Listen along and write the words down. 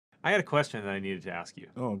I had a question that I needed to ask you.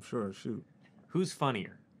 Oh, I'm sure. Shoot. Who's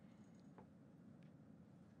funnier?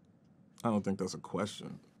 I don't think that's a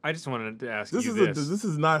question. I just wanted to ask This you is this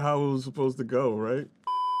is not how it was supposed to go, right?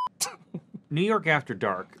 New York After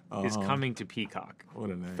Dark is coming to Peacock. What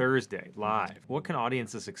a name. Thursday, live. What can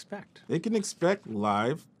audiences expect? They can expect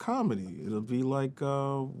live comedy. It'll be like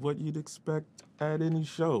what you'd expect at any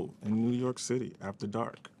show in New York City after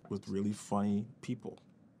dark, with really funny people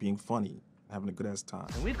being funny, having a good-ass time.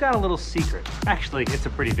 And we've got a little secret. Actually, it's a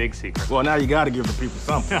pretty big secret. Well, now you got to give the people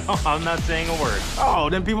something. No, I'm not saying a word. Oh,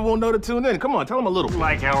 then people won't know to tune in. Come on, tell them a little.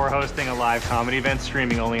 Like how we're hosting a live comedy event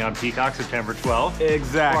streaming only on Peacock September 12th.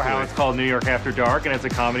 Exactly. Or how it's called New York After Dark, and it's a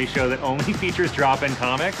comedy show that only features drop-in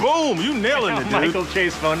comics. Boom, you nailing it, dude. Michael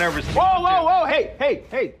Chase phone numbers. Whoa,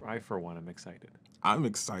 hey. I, for one, am excited. I'm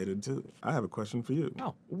excited, too. I have a question for you.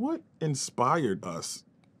 Oh. What inspired us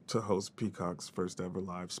to host Peacock's first ever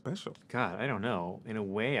live special? God, I don't know. In a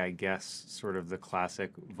way, I guess sort of the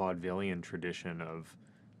classic vaudevillian tradition of,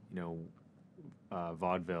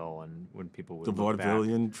 vaudeville, and when people would The look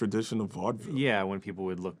vaudevillian back, tradition of vaudeville. Yeah, when people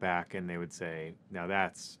would look back and they would say, now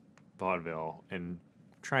that's vaudeville, and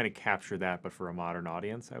trying to capture that, but for a modern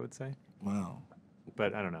audience, I would say. Wow.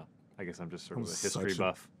 But I don't know. I guess I'm just sort of a history Such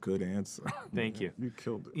buff. A good answer. Thank you. You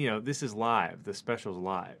killed it. This is live. The special's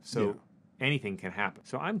live. So anything can happen.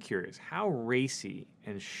 So I'm curious, how racy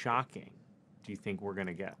and shocking do you think we're going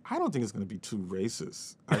to get? I don't think it's going to be too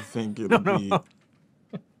racist. I think it'll be...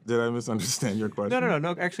 Did I misunderstand your question?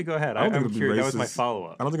 No. Actually, go ahead. I don't think I'm it'll be curious. racist. That was my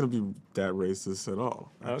follow-up. I don't think it'll be that racist at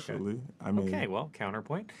all, actually. Okay. I mean, okay, well,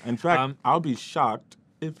 counterpoint. In fact, I'll be shocked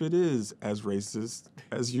if it is as racist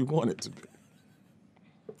as you want it to be.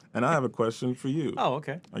 And I have a question for you. Oh,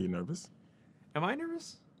 okay. Are you nervous? Am I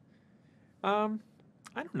nervous? I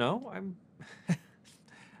don't know. I'm...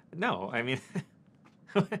 No, I mean...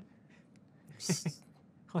 What?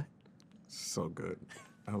 So good.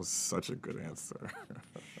 That was such a good answer.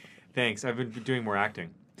 Thanks. I've been doing more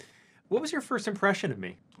acting. What was your first impression of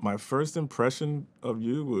me? My first impression of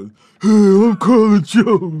you was, hey, I'm Colin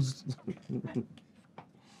Jost.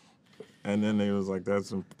 And then they was like, that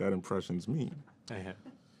impression's me.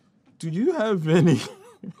 Do you have any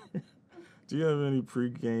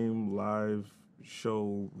pregame live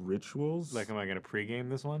show rituals? Like, am I going to pregame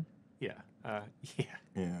this one? Yeah. Yeah.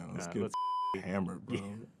 Yeah, let's get hammered, bro. Yeah.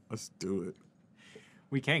 Let's do it.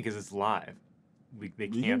 We can, because it's live. They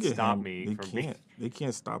can't stop me from being... They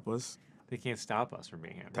can't stop us. They can't stop us from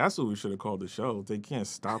being hammered. That's what we should have called the show. They can't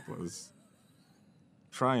stop us.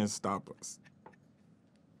 Try and stop us.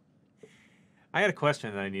 I had a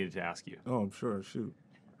question that I needed to ask you. Oh, I'm sure. Shoot.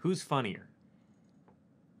 Who's funnier?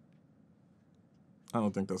 I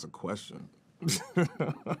don't think that's a question.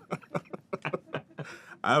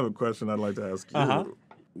 I have a question I'd like to ask you.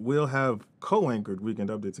 We'll have co-anchored Weekend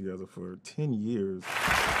Update together for 10 years.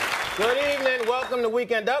 Good evening. Welcome to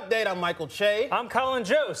Weekend Update. I'm Michael Che. I'm Colin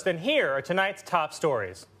Jost, and here are tonight's top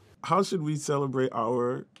stories. How should we celebrate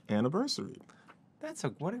our anniversary?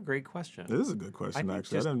 What a great question. It is a good question,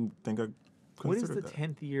 actually. I didn't think I What is considered the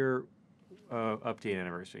 10th year update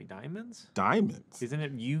anniversary? Diamonds? Diamonds? Isn't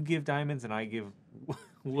it you give diamonds and I give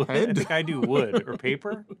wood? Head? I think I do wood. Or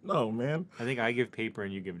paper? No, man. I think I give paper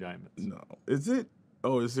and you give diamonds. No. Is it?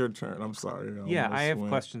 Oh, it's your turn. I'm sorry. Yeah, I have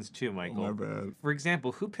questions too, Michael. Oh, my bad. For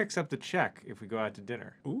example, who picks up the check if we go out to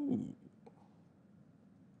dinner? Ooh.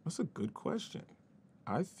 That's a good question.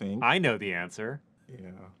 I think... I know the answer. Yeah.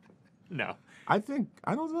 No. I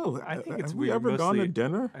don't know. I think it's Have we ever gone to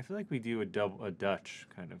dinner? I feel like we do a Dutch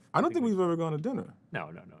kind of. I don't think we've ever gone to dinner. No,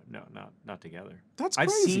 not together. That's I've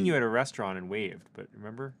crazy. seen you at a restaurant and waved, but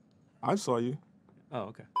remember? I saw you. Oh,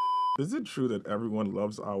 okay. Is it true that everyone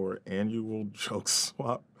loves our annual joke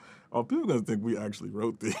swap? Oh, people are going to think we actually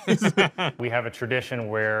wrote these. We have a tradition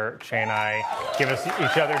where Che and I give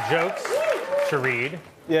each other jokes to read.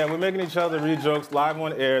 Yeah, we're making each other read jokes live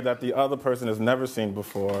on air that the other person has never seen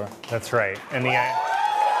before. That's right. And let's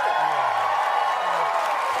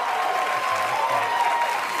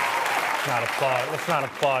not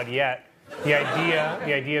applaud yet. The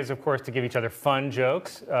idea is, of course, to give each other fun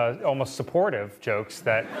jokes, almost supportive jokes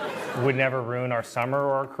that would never ruin our summer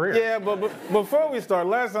or our career. Yeah, but before we start,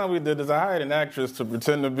 last time we did this, I hired an actress to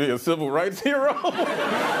pretend to be a civil rights hero.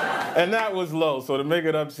 And that was low. So to make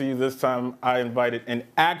it up to you this time, I invited an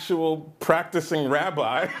actual practicing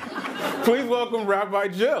rabbi. Please welcome Rabbi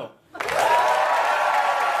Jill.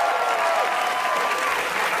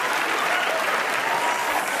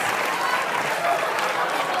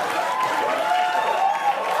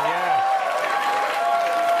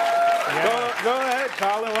 Go ahead,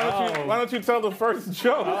 Colin. Why don't you tell the first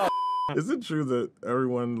joke? Is it true that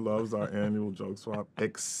everyone loves our annual joke swap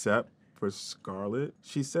except for Scarlett?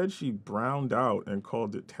 She said she browned out and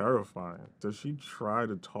called it terrifying. Does she try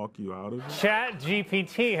to talk you out of it?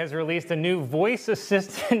 ChatGPT has released a new voice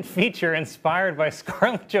assistant feature inspired by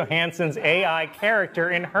Scarlett Johansson's AI character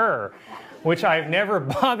in Her, which I've never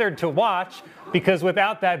bothered to watch because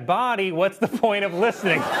without that body, what's the point of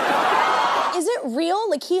listening? Is it real?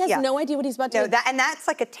 Like, he has no idea what he's about to do? And that's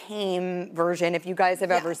like a tame version, if you guys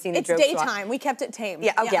have ever seen the joke It's daytime. We kept it tame.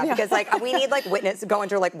 Because like we need like go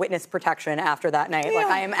under like witness protection after that night. Like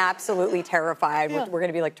I am absolutely terrified. We're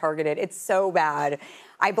gonna be like targeted. It's so bad.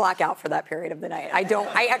 I black out for that period of the night.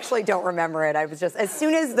 I actually don't remember it. I was just, as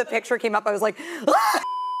soon as the picture came up, I was like, ah!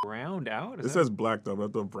 Browned out? It says blacked out. I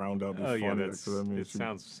thought browned out was funny. Yeah, it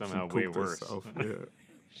sounds somehow way worse. Herself. Yeah.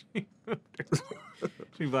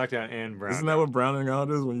 She blacked out and browned. Isn't that what browning out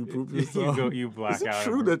is when you poop yourself? you black Is it out.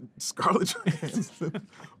 true that Scarlett Johansson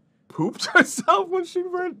pooped herself when she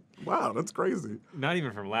read? Wow, that's crazy. Not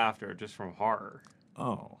even from laughter, just from horror.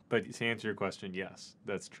 Oh. But to answer your question, yes,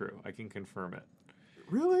 that's true. I can confirm it.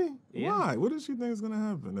 Really? Yeah. Why? What does she think is going to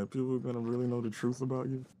happen? That people are going to really know the truth about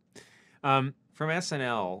you? From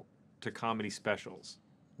SNL to comedy specials,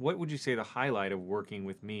 what would you say the highlight of working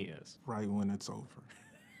with me is? Right when it's over.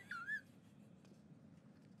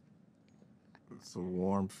 It's a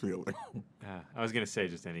warm feeling. I was going to say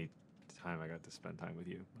just any time I got to spend time with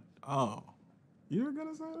you. Oh. You were going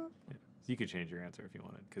to say that? Yeah. You could change your answer if you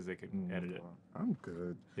wanted, because they could edit it. I'm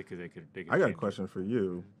good. They could I got a change question for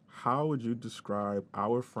you. How would you describe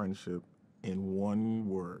our friendship in one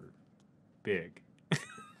word? Big.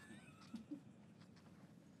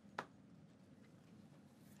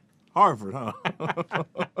 Harvard, huh?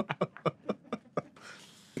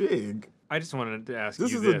 Big. I just wanted to ask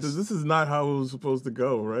This you is this is not how it was supposed to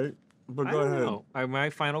go, right? But go ahead. Know. My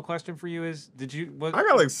final question for you is: I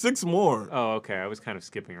got like 6 more. Oh, okay. I was kind of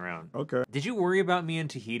skipping around. Okay. Did you worry about me in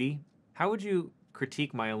Tahiti? How would you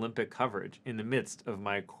critique my Olympic coverage in the midst of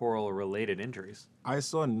my coral-related injuries? I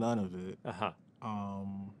saw none of it. Uh-huh.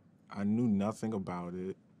 I knew nothing about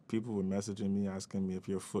it. People were messaging me asking me if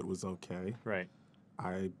your foot was okay. Right.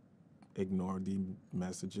 I ignored the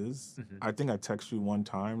messages. Mm-hmm. I think I texted you one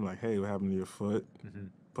time, like, hey, what happened to your foot? Mm-hmm.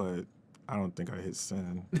 But I don't think I hit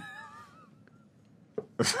send.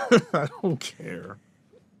 I don't care.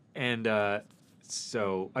 And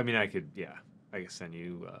so, I mean, I could send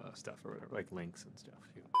you stuff or whatever, like links and stuff.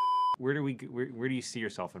 Where do you see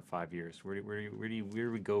yourself in 5 years? Where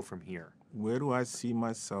do we go from here? Where do I see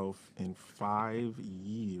myself in 5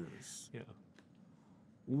 years? Yeah.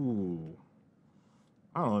 Ooh.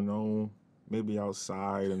 I don't know. Maybe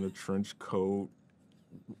outside in a trench coat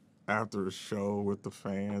after a show with the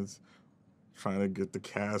fans, trying to get the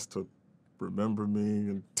cast to remember me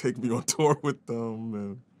and take me on tour with them,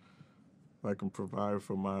 and I can provide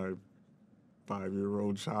for my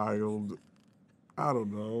 5-year-old child. I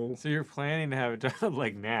don't know. So you're planning to have a child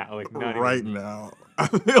like now, like not right even... now. I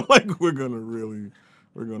feel like we're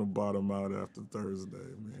gonna bottom out after Thursday,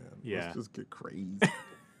 man. Yeah. Let's just get crazy.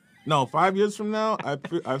 No, 5 years from now, You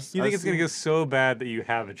think it's gonna go so bad that you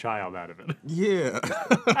have a child out of it? Yeah.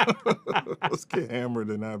 Let's get hammered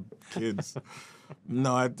and have kids.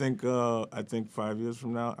 No, I think 5 years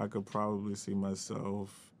from now, I could probably see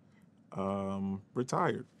myself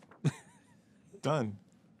retired. Done.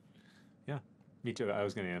 Yeah, me too. I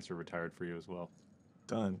was gonna answer retired for you as well.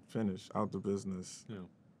 Done. Finished. Out the business. Yeah.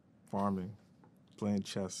 Farming. Playing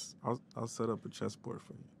chess. I'll set up a chessboard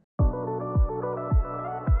for you.